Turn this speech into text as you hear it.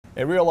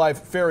A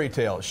real-life fairy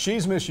tale.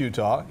 She's Miss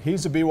Utah.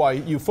 He's a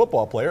BYU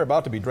football player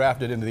about to be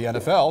drafted into the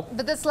NFL.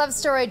 But this love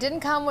story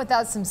didn't come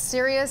without some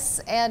serious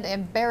and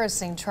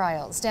embarrassing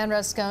trials. Dan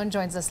Rascon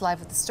joins us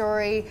live with the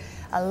story.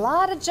 A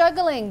lot of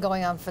juggling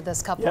going on for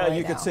this couple right now. Yeah,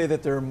 you could say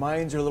that their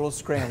minds are a little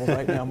scrambled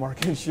right now,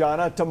 Mark and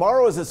Shauna.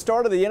 Tomorrow is the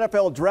start of the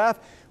NFL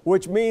draft,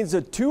 which means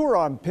the two are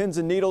on pins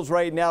and needles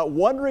right now,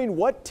 wondering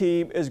what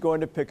team is going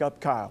to pick up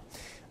Kyle.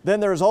 Then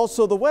there's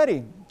also the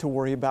wedding to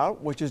worry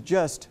about, which is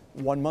just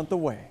 1 month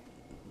away.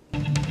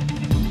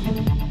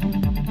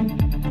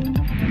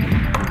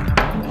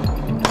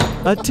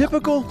 A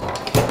typical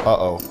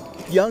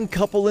young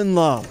couple in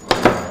love,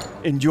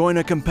 enjoying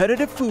a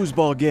competitive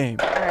foosball game.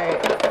 All right,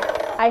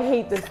 I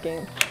hate this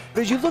game.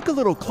 As you look a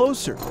little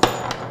closer,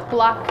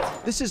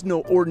 Blocked. this is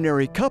no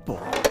ordinary couple.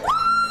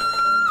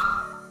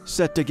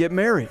 Set to get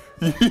married.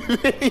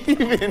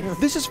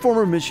 This is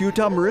former Miss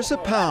Utah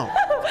Marissa Powell.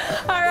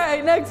 All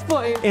right, next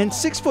point. And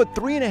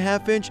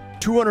 6'3.5",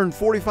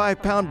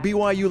 245-pound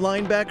BYU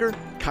linebacker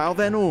Kyle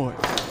Van Noy.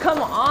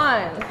 Come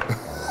on.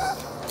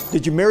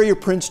 Did you marry your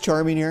Prince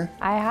Charming here?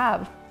 I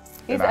have.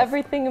 He's And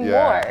everything and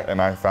yeah, more.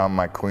 and I found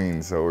my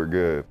queen, so we're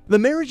good. The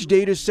marriage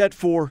date is set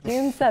for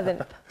June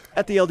 7th.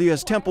 at the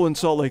LDS Temple in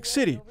Salt Lake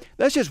City.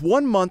 That's just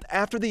 1 month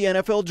after the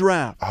NFL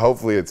draft,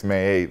 Hopefully it's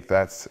May 8th.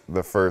 That's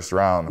the first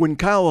round. when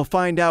Kyle will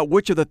find out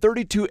which of the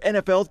 32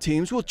 NFL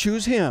teams will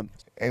choose him.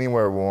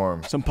 Anywhere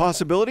warm. Some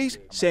possibilities: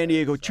 San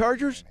Diego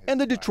Chargers and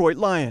the Detroit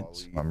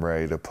Lions. I'm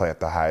ready to play at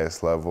the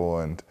highest level,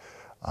 and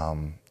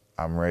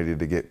I'm ready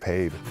to get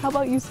paid. How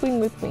about you swing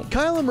with me?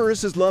 Kyle and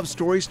Marissa's love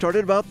story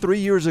started about 3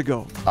 years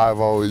ago, I've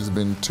always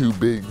been too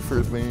big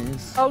for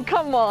things. Oh,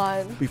 come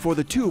on. before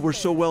the two were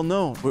so well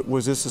known.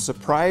 Was this a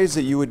surprise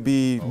that you would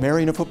be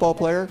marrying a football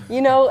player?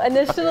 You know,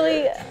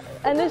 initially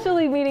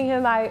meeting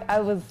him, I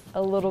was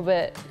a little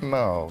bit,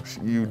 No,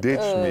 you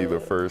ditched me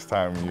the first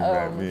time you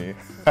met me.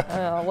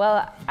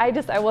 well,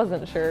 I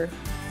wasn't sure.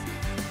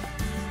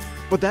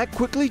 But that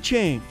quickly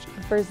changed.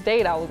 The first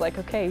date, I was like,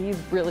 okay, he's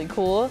really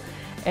cool,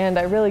 and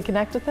I really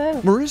connect with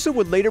him. Marissa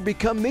would later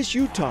become Miss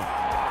Utah.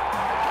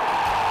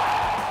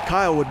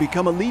 Kyle would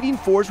become a leading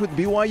force with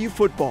BYU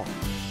football.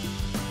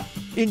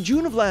 In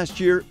June of last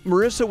year,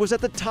 Marissa was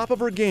at the top of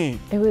her game.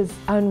 It was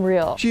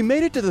unreal. She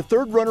made it to the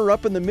third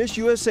runner-up in the Miss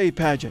USA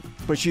pageant,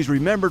 but she's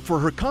remembered for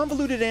her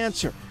convoluted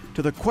answer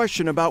to the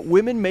question about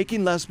women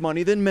making less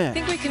money than men. I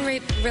think we can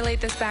relate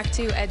this back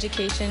to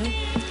education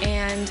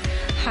and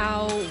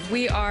how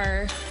we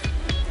are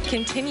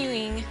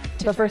continuing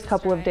to. The first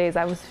couple of days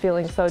I was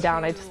feeling so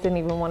down, I just didn't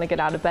even want to get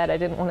out of bed. I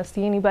didn't want to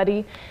see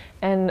anybody,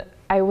 and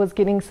I was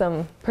getting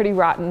some pretty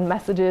rotten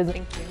messages.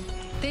 Thank you.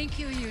 Thank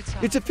you, Utah.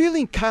 It's a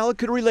feeling Kyle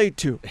could relate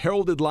to.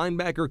 Heralded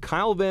linebacker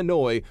Kyle Van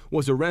Noy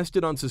was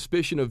arrested on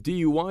suspicion of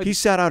DUI. He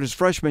sat out his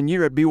freshman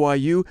year at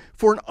BYU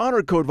for an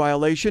honor code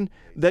violation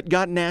that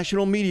got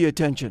national media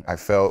attention. I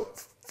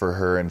felt for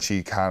her, and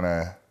she kind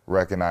of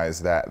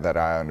recognized that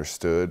I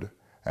understood,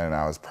 and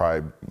I was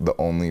probably the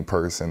only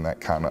person that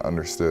kind of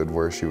understood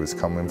where she was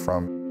coming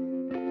from.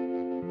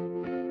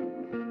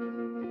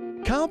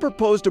 Kyle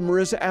proposed to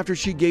Marissa after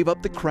she gave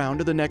up the crown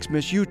to the next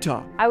Miss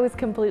Utah, I was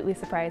completely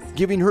surprised.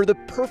 giving her the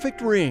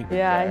perfect ring.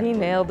 Yeah, he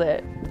nailed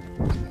it.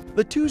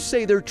 The two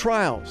say their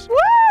trials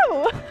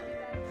Woo!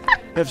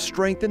 have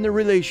strengthened their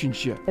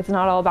relationship. It's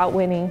not all about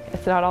winning.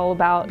 It's not all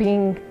about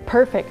being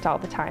perfect all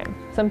the time.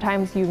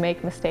 Sometimes you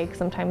make mistakes,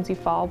 sometimes you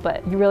fall,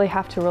 but you really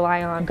have to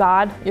rely on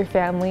God, your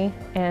family,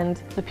 and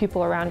the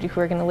people around you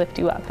who are going to lift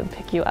you up and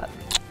pick you up.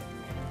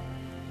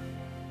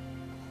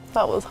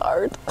 That was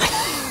hard.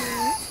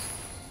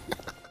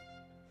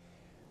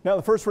 Now,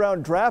 the first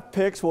round draft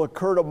picks will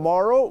occur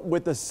tomorrow,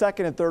 with the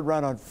second and third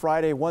round on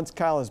Friday. Once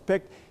Kyle is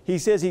picked, he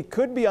says he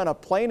could be on a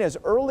plane as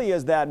early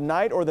as that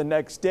night or the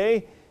next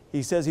day.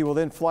 He says he will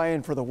then fly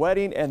in for the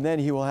wedding, and then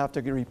he will have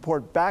to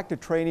report back to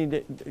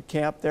training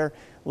camp there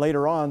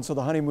later on. So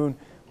the honeymoon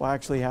will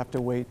actually have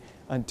to wait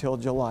until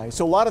July.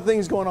 So a lot of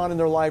things going on in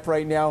their life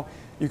right now.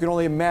 You can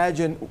only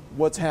imagine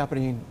what's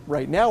happening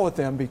right now with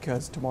them,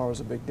 because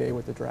tomorrow's a big day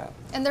with the draft.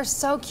 And they're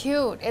so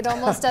cute. It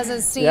almost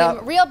doesn't seem Yeah.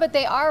 real, but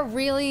they are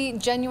really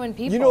genuine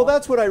people. You know,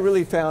 that's what I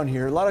really found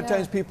here. A lot of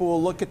times people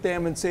will look at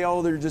them and say,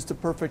 oh, they're just a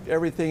perfect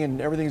everything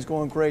and everything's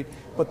going great.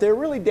 But they're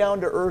really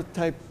down-to-earth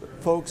type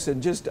folks,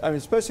 and just, I mean,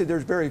 especially they're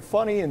very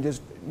funny and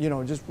just, you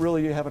know, just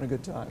really having a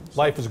good time. So,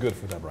 Life is good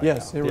for them right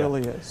yes, now. it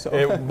really is. So.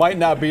 It might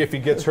not be if he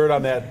gets hurt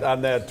on that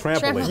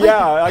trampoline.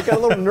 Yeah, I got a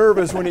little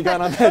nervous when he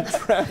got on that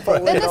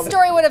trampoline. Then the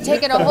story would have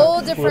taken a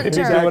whole different He's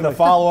turn. doing a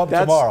follow-up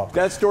tomorrow.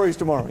 That story's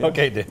tomorrow. Yeah.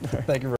 Okay, Dan. Thank you very much.